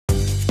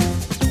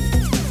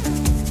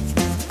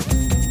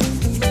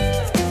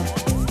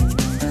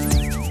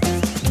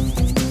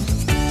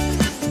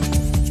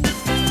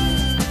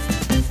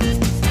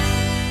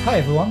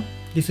everyone,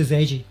 this is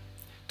Eiji.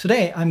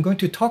 Today I'm going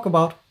to talk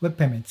about web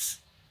payments.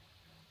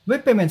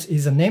 Web payments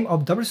is the name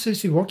of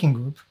W3C working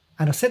group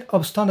and a set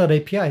of standard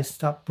APIs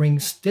that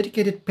brings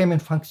dedicated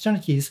payment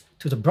functionalities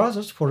to the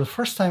browsers for the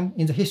first time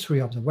in the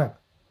history of the web.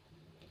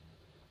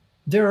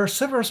 There are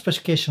several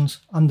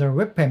specifications under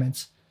web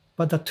payments,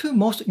 but the two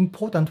most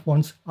important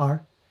ones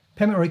are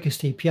Payment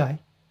Request API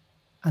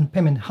and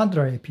Payment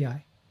Handler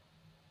API.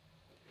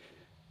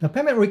 The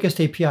Payment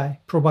Request API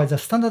provides a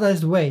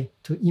standardized way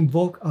to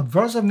invoke a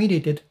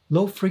browser-mediated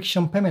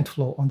low-friction payment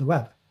flow on the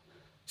web,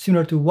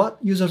 similar to what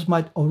users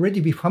might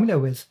already be familiar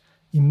with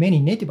in many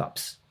native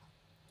apps.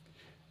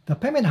 The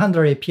Payment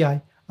Handler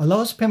API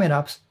allows payment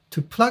apps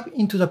to plug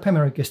into the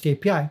Payment Request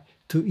API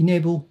to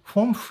enable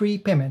form-free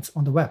payments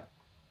on the web.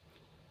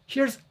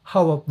 Here's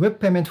how a web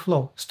payment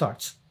flow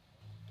starts.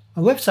 A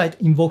website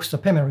invokes the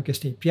Payment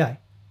Request API.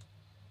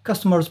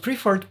 Customer's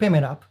preferred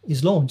payment app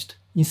is launched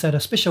inside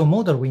a special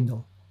modal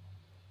window.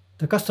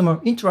 The customer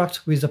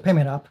interacts with the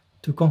payment app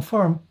to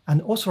confirm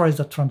and authorize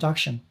the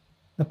transaction.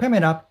 The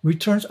payment app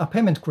returns a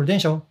payment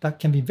credential that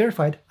can be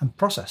verified and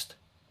processed.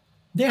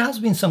 There has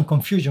been some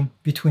confusion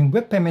between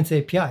Web Payments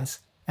APIs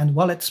and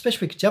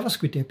wallet-specific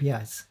JavaScript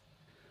APIs.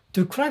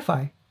 To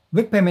clarify,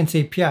 Web Payments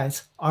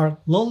APIs are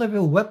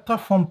low-level web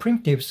platform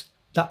primitives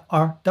that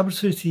are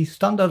W3C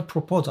standard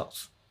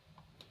proposals.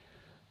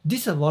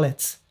 These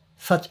wallets,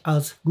 such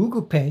as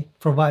Google Pay,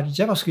 provide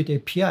JavaScript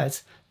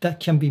APIs that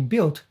can be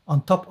built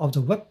on top of the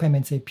Web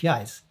Payments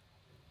APIs.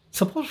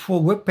 Support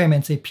for Web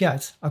Payments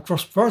APIs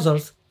across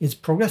browsers is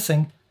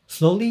progressing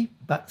slowly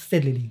but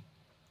steadily.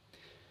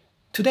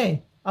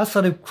 Today,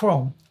 outside of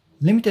Chrome,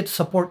 limited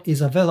support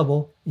is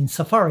available in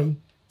Safari,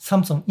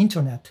 Samsung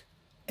Internet,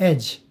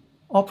 Edge,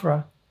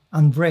 Opera,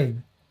 and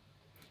Brave.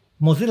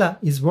 Mozilla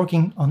is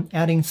working on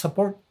adding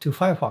support to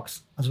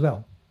Firefox as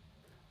well.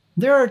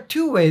 There are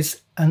two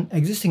ways an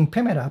existing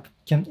payment app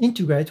can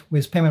integrate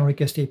with Payment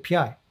Request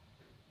API.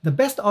 The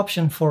best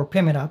option for a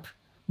payment app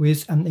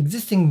with an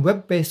existing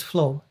web-based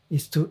flow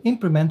is to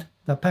implement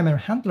the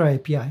Payment Handler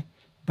API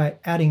by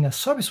adding a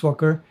service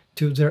worker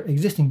to their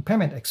existing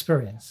payment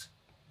experience.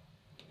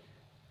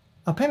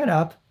 A payment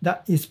app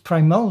that is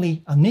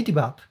primarily a native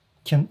app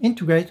can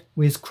integrate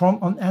with Chrome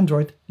on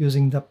Android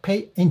using the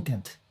Pay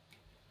intent.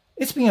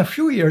 It's been a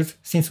few years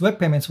since web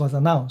payments was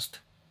announced.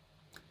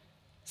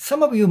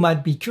 Some of you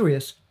might be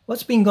curious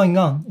what's been going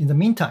on in the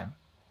meantime.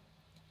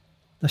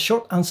 The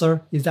short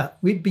answer is that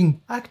we've been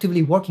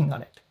actively working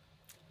on it.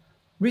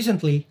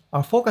 Recently,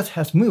 our focus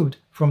has moved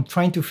from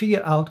trying to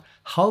figure out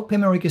how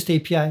Payment Request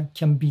API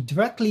can be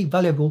directly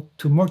valuable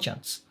to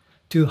merchants,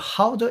 to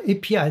how the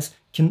APIs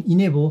can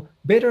enable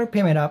better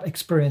payment app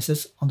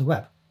experiences on the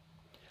web.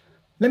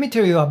 Let me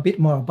tell you a bit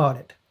more about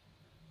it.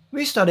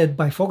 We started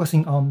by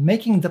focusing on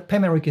making the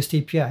Payment Request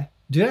API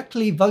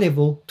directly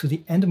valuable to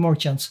the end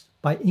merchants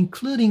by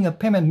including a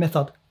payment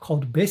method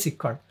called Basic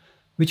Card,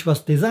 which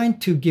was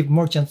designed to give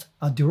merchants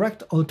a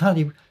direct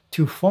alternative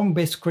to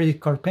form-based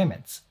credit card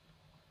payments.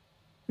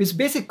 With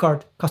Basic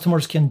Card,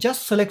 customers can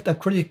just select a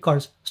credit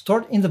card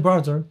stored in the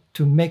browser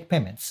to make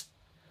payments.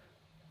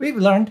 We've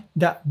learned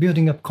that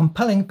building a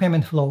compelling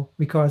payment flow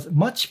requires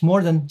much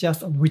more than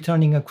just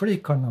returning a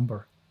credit card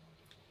number.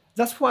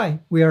 That's why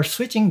we are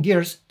switching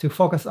gears to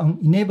focus on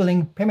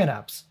enabling payment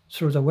apps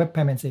through the Web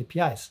Payments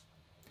APIs.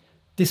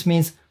 This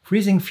means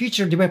freezing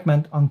future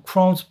development on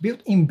Chrome's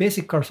built-in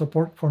Basic Card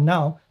support for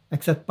now,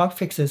 except bug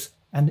fixes,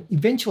 and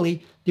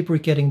eventually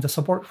deprecating the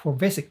support for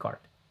Basic Card.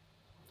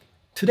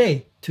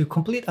 Today, to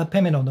complete a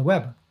payment on the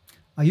web,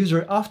 a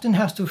user often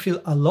has to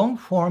fill a long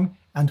form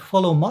and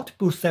follow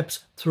multiple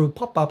steps through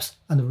pop-ups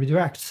and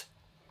redirects.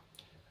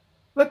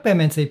 Web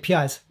Payments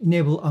APIs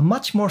enable a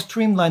much more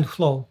streamlined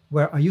flow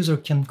where a user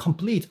can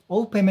complete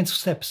all payment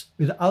steps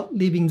without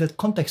leaving the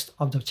context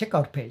of the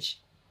checkout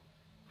page.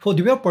 For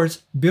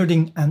developers,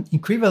 building an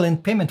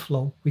equivalent payment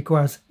flow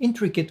requires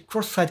intricate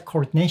cross-site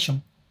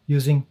coordination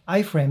using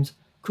iframes,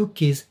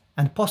 cookies,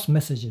 and post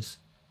messages.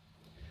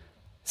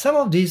 Some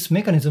of these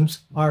mechanisms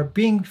are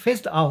being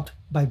phased out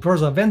by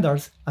browser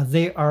vendors as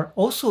they are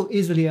also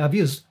easily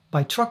abused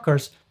by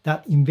trackers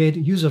that invade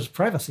users'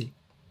 privacy.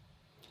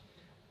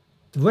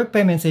 The Web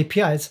Payments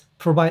APIs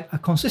provide a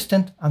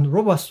consistent and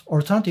robust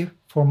alternative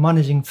for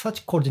managing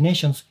such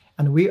coordinations,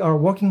 and we are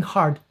working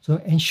hard to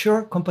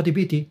ensure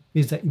compatibility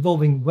with the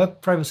evolving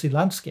web privacy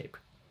landscape.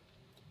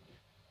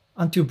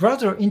 Until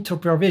browser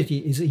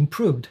interoperability is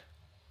improved,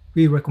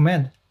 we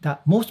recommend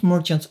that most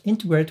merchants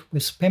integrate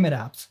with payment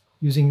apps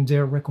using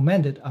their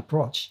recommended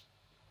approach.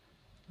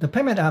 The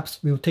payment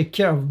apps will take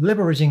care of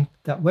leveraging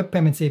the Web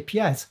Payments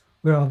APIs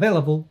where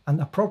available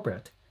and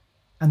appropriate,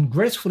 and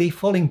gracefully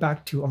falling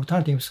back to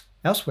alternatives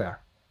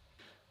elsewhere.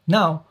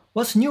 Now,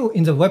 what's new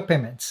in the web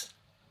payments?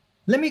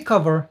 Let me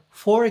cover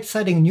 4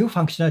 exciting new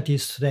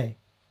functionalities today.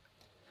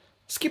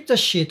 Skip the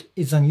Sheet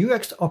is an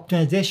UX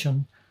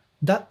optimization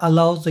that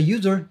allows the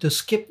user to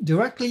skip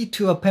directly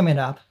to a payment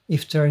app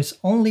if there is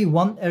only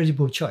one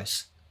eligible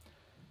choice.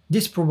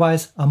 This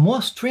provides a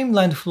more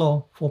streamlined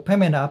flow for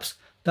payment apps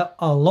that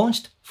are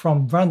launched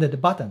from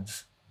branded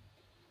buttons.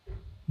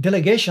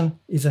 Delegation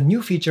is a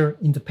new feature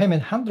in the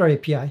Payment Handler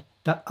API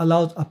that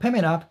allows a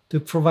payment app to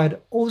provide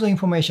all the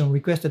information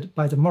requested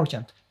by the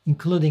merchant,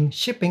 including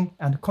shipping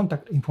and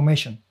contact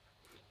information.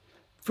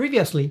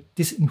 Previously,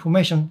 this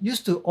information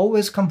used to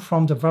always come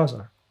from the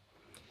browser.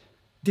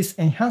 This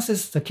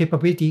enhances the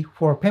capability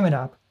for a payment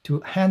app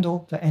to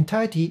handle the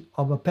entirety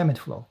of a payment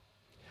flow.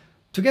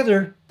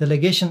 Together,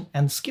 delegation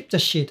and skip the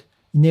sheet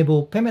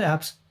enable payment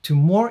apps to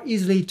more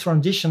easily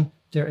transition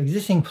their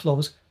existing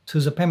flows to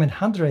the Payment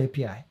Handler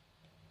API.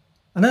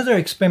 Another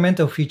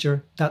experimental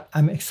feature that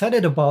I'm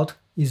excited about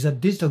is the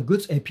Digital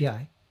Goods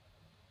API.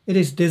 It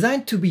is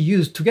designed to be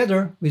used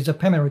together with the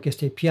Payment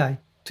Request API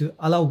to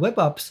allow web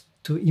apps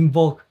to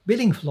invoke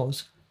billing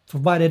flows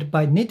provided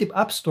by native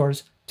app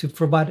stores to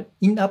provide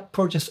in-app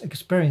purchase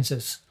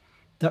experiences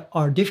that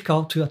are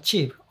difficult to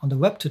achieve on the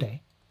web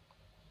today.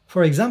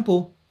 For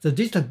example, the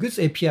Digital Goods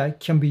API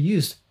can be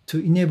used to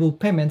enable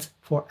payments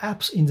for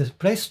apps in the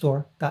Play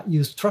Store that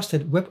use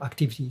trusted web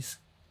activities.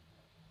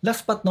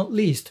 Last but not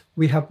least,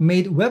 we have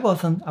made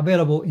WebAuthn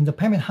available in the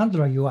Payment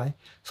Handler UI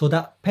so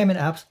that payment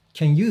apps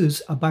can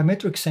use a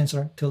biometric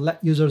sensor to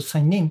let users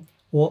sign in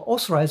or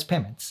authorize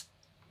payments.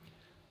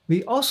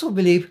 We also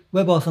believe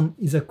WebAuthn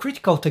is a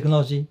critical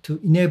technology to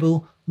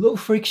enable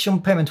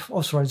low-friction payment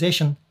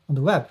authorization on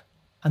the web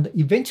and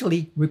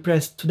eventually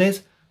replace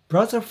today's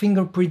browser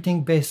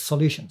fingerprinting-based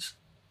solutions.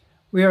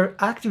 We are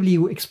actively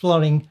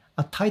exploring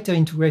a tighter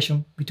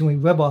integration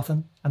between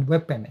WebAuthn and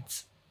web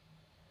payments.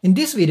 In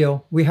this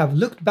video, we have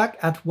looked back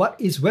at what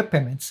is web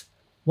payments,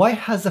 why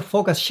has the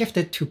focus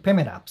shifted to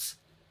payment apps,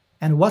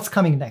 and what's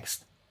coming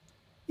next.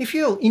 If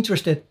you're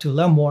interested to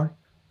learn more,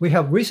 we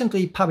have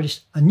recently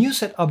published a new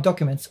set of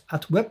documents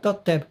at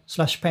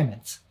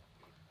web.dev/payments.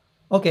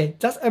 Okay,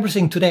 that's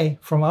everything today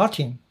from our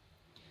team.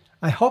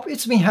 I hope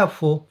it's been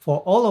helpful for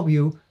all of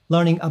you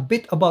learning a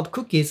bit about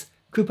cookies,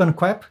 coupon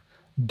crep,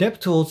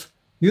 DevTools,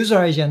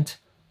 user agent,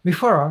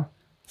 referrer,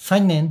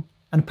 sign-in,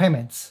 and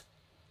payments.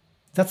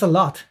 That's a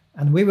lot,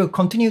 and we will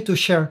continue to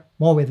share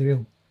more with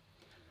you.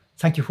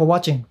 Thank you for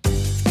watching.